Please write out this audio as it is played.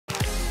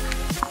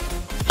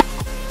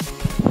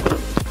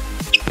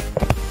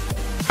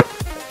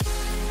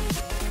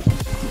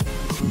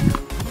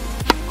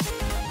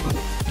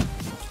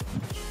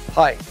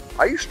Hi,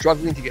 are you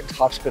struggling to get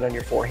topspin on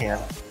your forehand?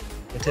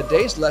 In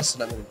today's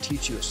lesson, I'm going to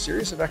teach you a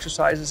series of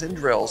exercises and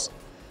drills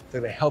that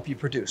are going to help you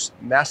produce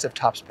massive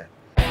topspin.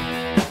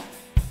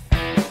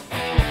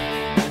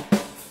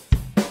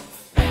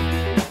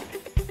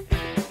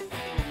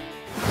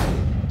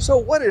 So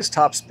what is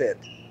topspin?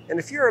 And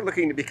if you're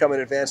looking to become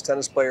an advanced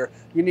tennis player,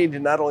 you need to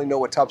not only know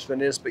what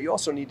topspin is, but you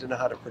also need to know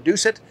how to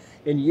produce it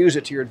and use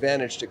it to your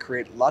advantage to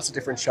create lots of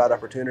different shot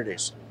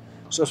opportunities.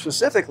 So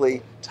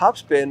specifically,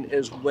 topspin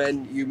is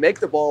when you make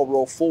the ball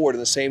roll forward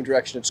in the same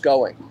direction it's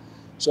going.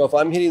 So if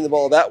I'm hitting the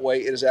ball that way,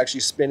 it is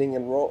actually spinning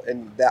and roll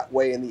in that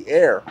way in the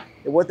air.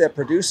 And what that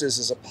produces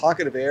is a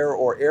pocket of air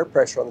or air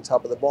pressure on the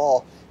top of the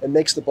ball and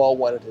makes the ball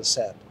want to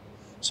descend.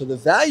 So the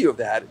value of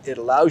that, it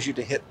allows you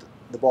to hit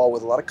the ball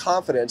with a lot of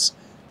confidence,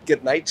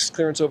 get nice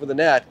clearance over the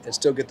net, and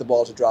still get the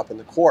ball to drop in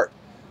the court.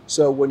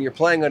 So when you're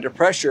playing under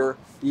pressure,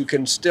 you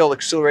can still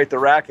accelerate the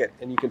racket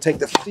and you can take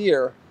the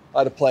fear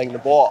out of playing the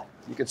ball.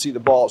 You can see the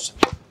balls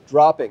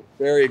dropping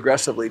very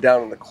aggressively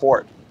down on the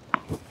court.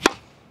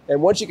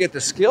 And once you get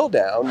the skill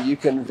down, you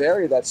can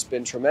vary that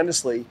spin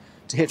tremendously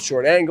to hit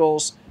short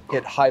angles,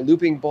 hit high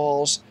looping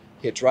balls,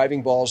 hit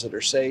driving balls that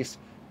are safe,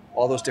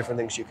 all those different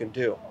things you can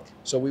do.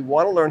 So we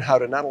want to learn how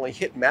to not only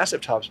hit massive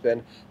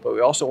topspin, but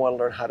we also want to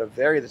learn how to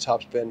vary the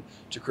topspin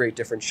to create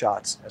different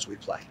shots as we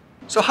play.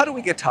 So how do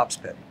we get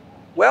topspin?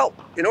 Well,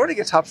 in order to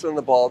get topspin on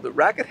the ball, the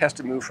racket has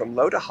to move from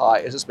low to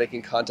high as it's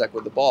making contact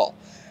with the ball.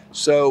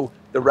 So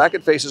the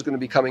racket face is going to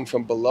be coming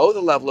from below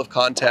the level of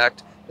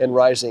contact and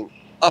rising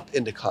up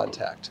into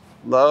contact,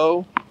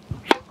 low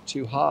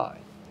to high.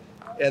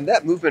 And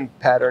that movement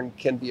pattern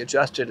can be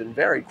adjusted and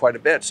vary quite a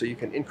bit, so you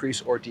can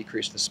increase or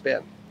decrease the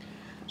spin.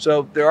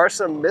 So there are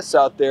some myths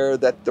out there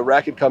that the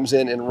racket comes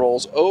in and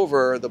rolls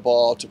over the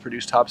ball to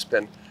produce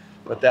topspin,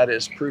 but that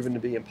is proven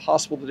to be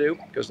impossible to do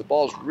because the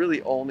ball is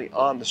really only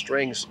on the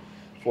strings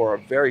for a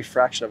very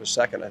fraction of a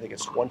second. I think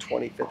it's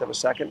 1/25th of a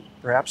second,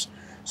 perhaps.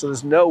 So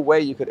there's no way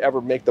you could ever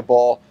make the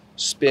ball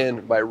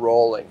spin by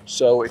rolling.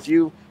 So if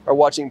you are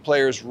watching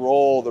players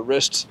roll the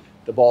wrists,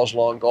 the ball's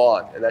long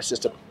gone, and that's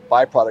just a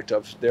byproduct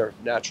of their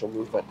natural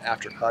movement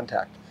after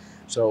contact.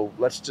 So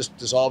let's just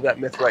dissolve that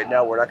myth right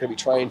now. We're not going to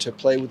be trying to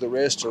play with the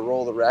wrist or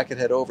roll the racket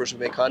head over as we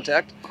make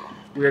contact.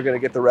 We're going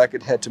to get the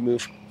racket head to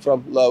move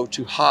from low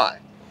to high.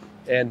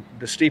 And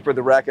the steeper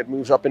the racket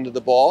moves up into the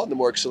ball, the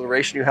more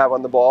acceleration you have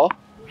on the ball,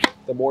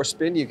 the more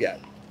spin you get.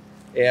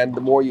 And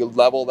the more you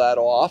level that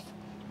off,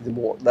 the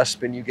less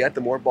spin you get,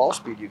 the more ball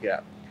speed you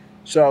get.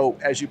 So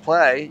as you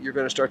play, you're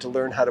going to start to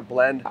learn how to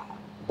blend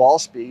ball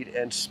speed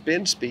and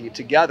spin speed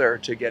together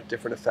to get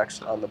different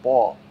effects on the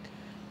ball.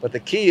 But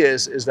the key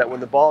is that when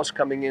the ball is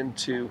coming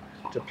into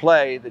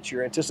play, that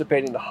you're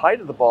anticipating the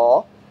height of the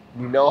ball,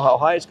 you know how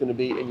high it's going to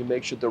be, and you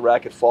make sure the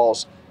racket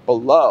falls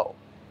below.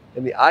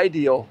 And the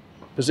ideal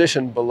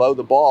position below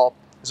the ball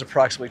is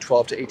approximately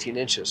 12 to 18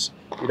 inches.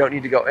 You don't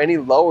need to go any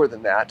lower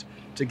than that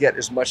to get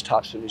as much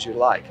topspin as you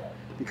like,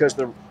 because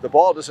the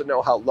ball doesn't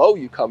know how low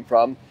you come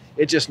from,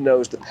 it just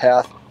knows the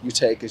path you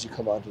take as you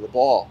come onto the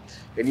ball.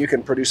 And you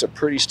can produce a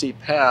pretty steep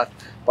path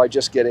by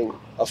just getting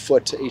a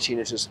foot to 18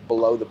 inches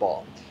below the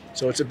ball.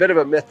 So it's a bit of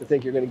a myth to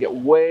think you're going to get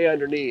way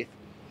underneath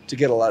to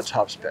get a lot of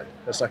topspin.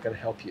 That's not going to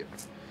help you.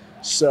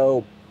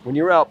 So when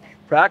you're out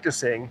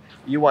practicing,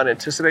 you want to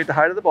anticipate the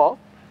height of the ball,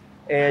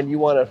 and you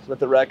want to let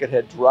the racket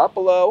head drop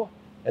below,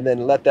 and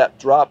then let that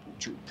drop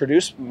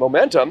produce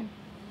momentum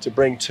to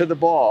bring to the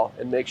ball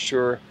and make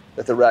sure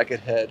that the racket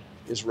head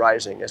is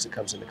rising as it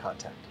comes into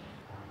contact.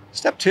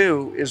 Step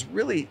 2 is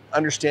really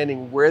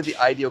understanding where the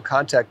ideal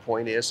contact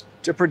point is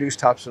to produce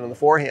topspin on the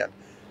forehand.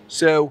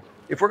 So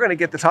if we're going to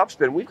get the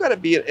topspin, we've got to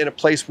be in a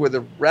place where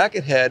the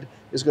racket head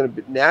is going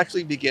to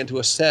naturally begin to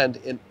ascend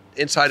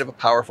inside of a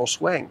powerful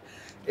swing.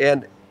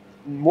 And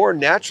more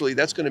naturally,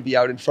 that's going to be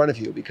out in front of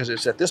you because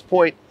it's at this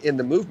point in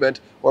the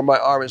movement where my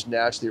arm is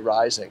naturally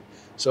rising.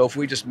 So if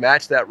we just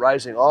match that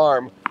rising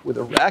arm with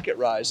a racket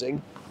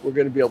rising, we're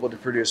going to be able to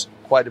produce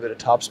quite a bit of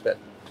topspin.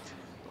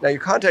 Now your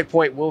contact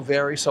point will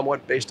vary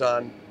somewhat based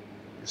on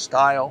your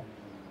style,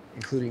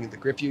 including the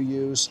grip you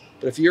use.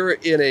 But if you're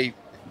in a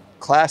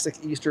classic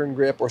Eastern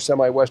grip or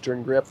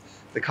semi-Western grip,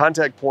 the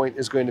contact point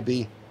is going to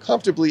be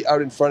comfortably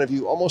out in front of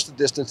you, almost the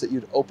distance that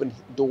you'd open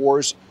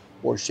doors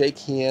or shake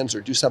hands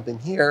or do something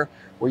here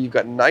where you've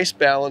got nice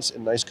balance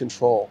and nice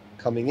control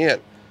coming in.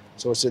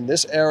 So it's in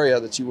this area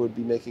that you would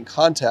be making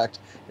contact,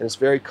 and it's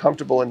very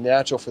comfortable and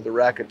natural for the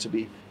racket to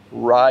be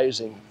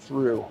rising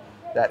through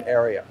that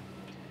area.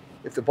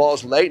 If the ball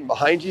is late and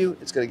behind you,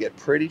 it's going to get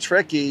pretty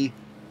tricky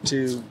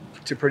to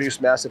produce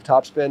massive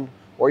topspin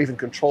or even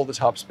control the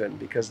topspin,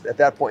 because at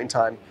that point in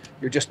time,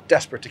 you're just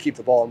desperate to keep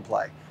the ball in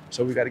play.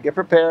 So we've got to get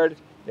prepared,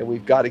 and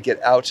we've got to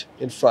get out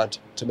in front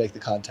to make the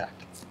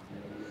contact.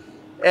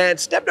 And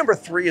step number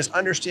 3 is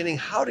understanding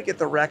how to get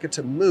the racket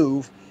to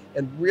move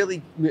and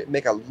really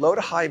make a low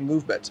to high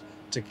movement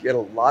to get a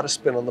lot of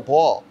spin on the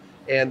ball.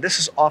 And this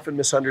is often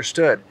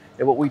misunderstood.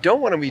 And what we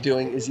don't want to be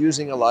doing is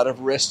using a lot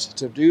of wrist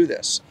to do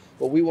this.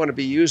 What we want to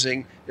be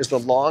using is the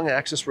long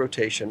axis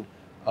rotation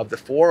of the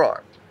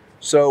forearm.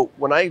 So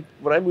when I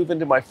move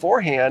into my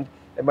forehand,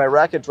 and my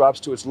racket drops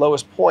to its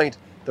lowest point,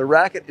 the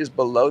racket is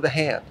below the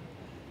hand.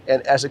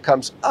 And as it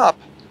comes up,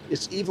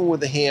 it's even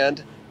with the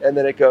hand, and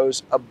then it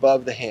goes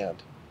above the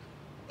hand.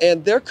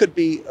 And there could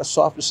be a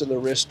softness in the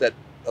wrist that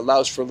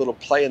allows for a little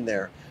play in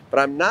there, but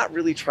I'm not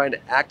really trying to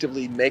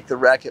actively make the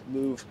racket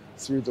move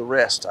through the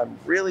wrist. I'm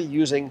really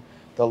using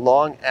the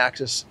long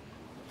axis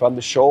from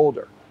the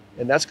shoulder.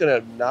 And that's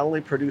going to not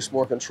only produce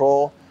more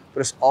control,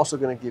 but it's also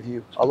going to give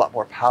you a lot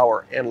more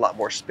power and a lot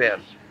more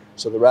spin.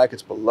 So the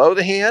racket's below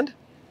the hand,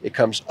 it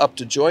comes up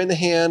to join the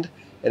hand,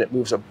 and it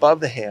moves above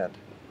the hand.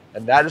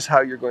 And that is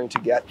how you're going to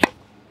get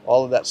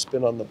all of that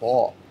spin on the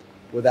ball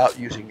without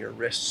using your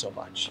wrist so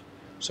much.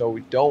 So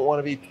we don't want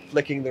to be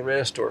flicking the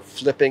wrist or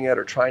flipping it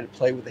or trying to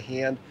play with the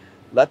hand.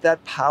 Let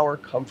that power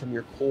come from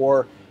your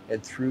core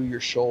and through your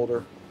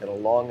shoulder in a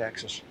long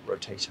axis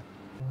rotation.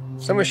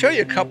 So I'm going to show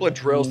you a couple of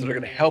drills that are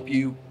going to help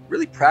you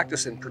really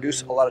practice and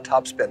produce a lot of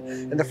topspin.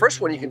 And the first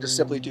one you can just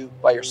simply do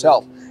by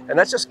yourself. And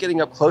that's just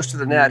getting up close to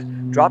the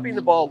net, dropping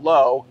the ball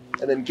low,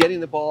 and then getting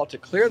the ball to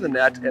clear the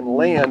net and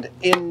land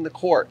in the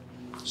court.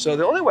 So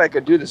the only way I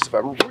could do this is if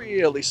I'm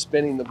really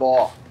spinning the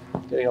ball,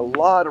 getting a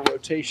lot of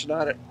rotation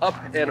on it, up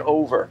and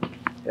over.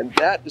 And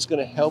that is going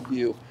to help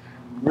you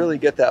really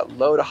get that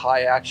low to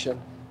high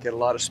action, get a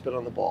lot of spin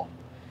on the ball.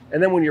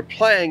 And then when you're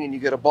playing and you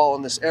get a ball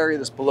in this area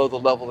that's below the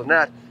level of the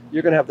net,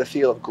 you're going to have the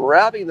feel of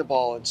grabbing the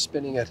ball and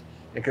spinning it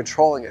and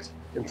controlling it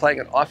and playing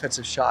an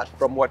offensive shot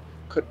from what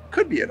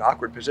could be an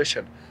awkward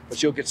position,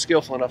 but you'll get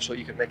skillful enough so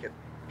you can make it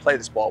play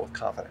this ball with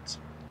confidence.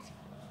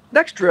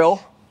 Next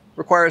drill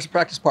requires a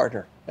practice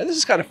partner. And this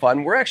is kind of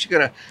fun. We're actually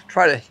going to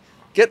try to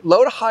get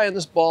low to high on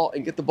this ball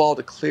and get the ball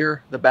to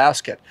clear the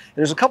basket. And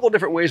there's a couple of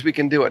different ways we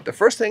can do it. The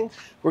first thing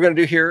we're going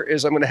to do here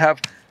is I'm going to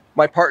have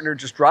my partner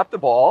just drop the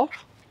ball,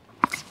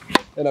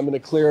 and I'm going to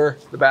clear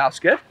the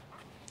basket.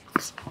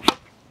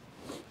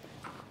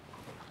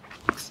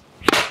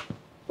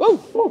 Whoa,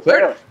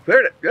 cleared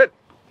it, good.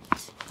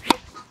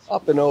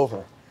 Up and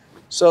over.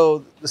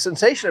 So the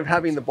sensation of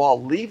having the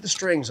ball leave the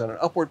strings on an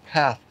upward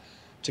path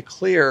to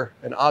clear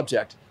an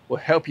object will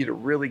help you to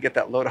really get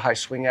that low to high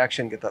swing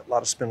action, get that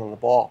lot of spin on the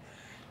ball.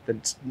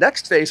 The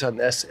next phase on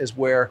this is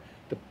where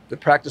the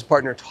practice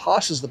partner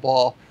tosses the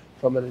ball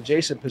from an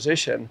adjacent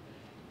position,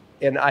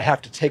 and I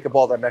have to take a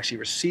ball that I'm actually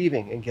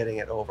receiving and getting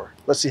it over.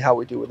 Let's see how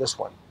we do with this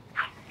one.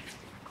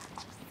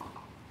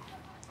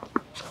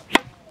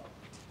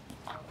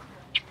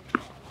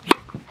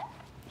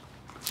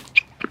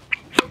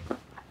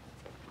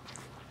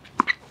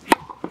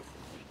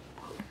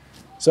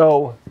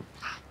 So,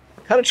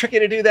 kind of tricky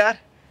to do that.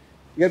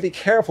 You gotta be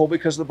careful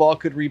because the ball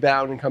could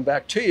rebound and come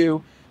back to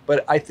you,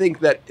 but I think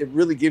that it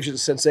really gives you the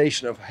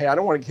sensation of, hey, I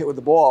don't want to get hit with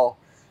the ball,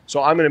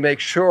 so I'm gonna make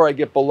sure I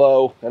get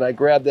below and I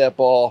grab that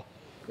ball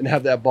and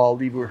have that ball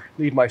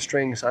leave my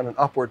strings on an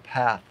upward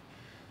path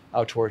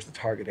out towards the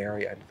target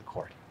area into the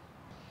court.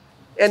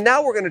 And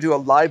now we're gonna do a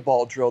live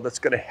ball drill that's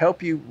gonna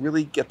help you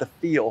really get the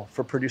feel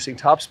for producing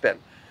topspin.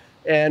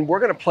 And we're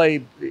gonna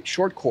play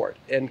short court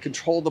and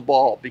control the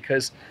ball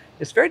because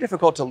it's very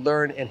difficult to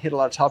learn and hit a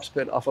lot of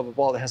topspin off of a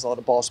ball that has a lot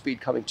of ball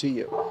speed coming to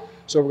you.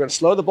 So we're going to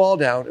slow the ball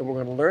down and we're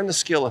going to learn the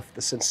skill of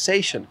the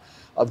sensation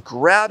of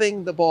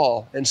grabbing the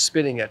ball and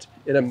spinning it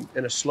in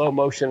a slow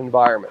motion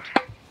environment.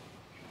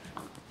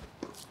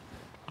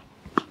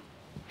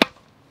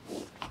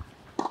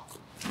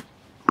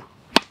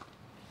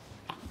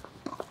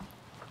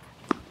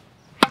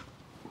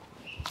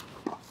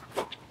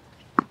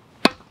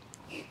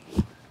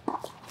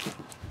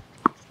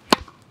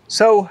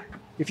 So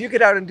if you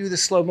get out and do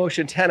this slow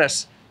motion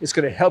tennis, it's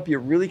going to help you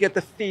really get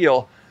the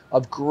feel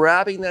of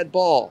grabbing that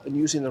ball and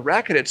using the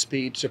racket at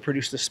speed to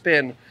produce the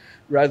spin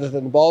rather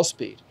than the ball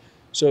speed.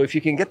 So if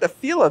you can get the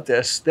feel of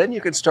this, then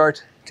you can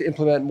start to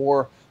implement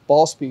more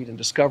ball speed and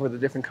discover the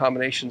different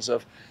combinations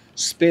of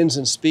spins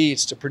and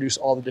speeds to produce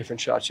all the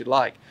different shots you'd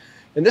like.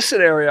 In this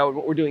scenario,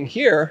 what we're doing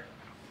here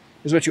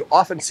is what you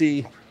often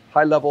see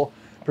high-level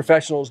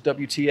professionals,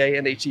 WTA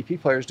and ATP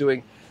players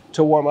doing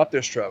to warm up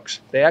their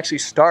strokes. They actually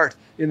start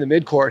in the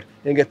midcourt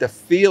and get the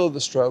feel of the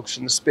strokes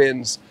and the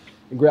spins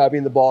and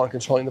grabbing the ball and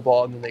controlling the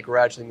ball, and then they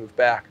gradually move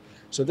back.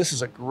 So this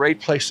is a great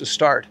place to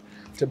start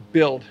to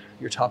build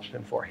your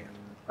topspin forehand.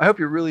 I hope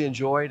you really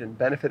enjoyed and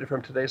benefited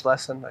from today's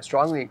lesson. I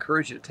strongly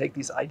encourage you to take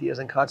these ideas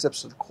and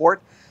concepts to the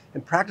court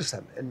and practice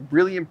them and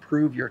really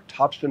improve your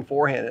topspin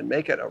forehand and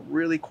make it a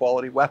really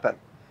quality weapon.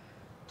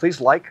 Please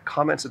like,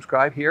 comment,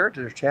 subscribe here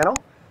to the channel.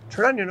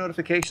 Turn on your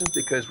notifications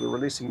because we're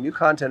releasing new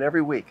content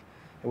every week,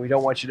 and we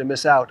don't want you to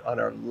miss out on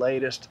our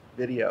latest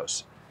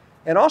videos.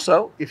 And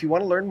also, if you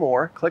want to learn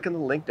more, click on the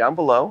link down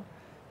below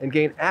and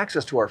gain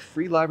access to our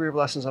free library of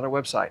lessons on our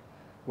website,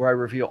 where I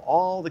reveal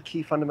all the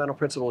key fundamental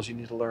principles you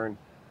need to learn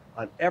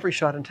on every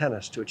shot in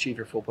tennis to achieve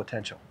your full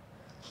potential.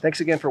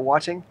 Thanks again for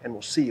watching, and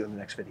we'll see you in the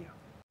next video.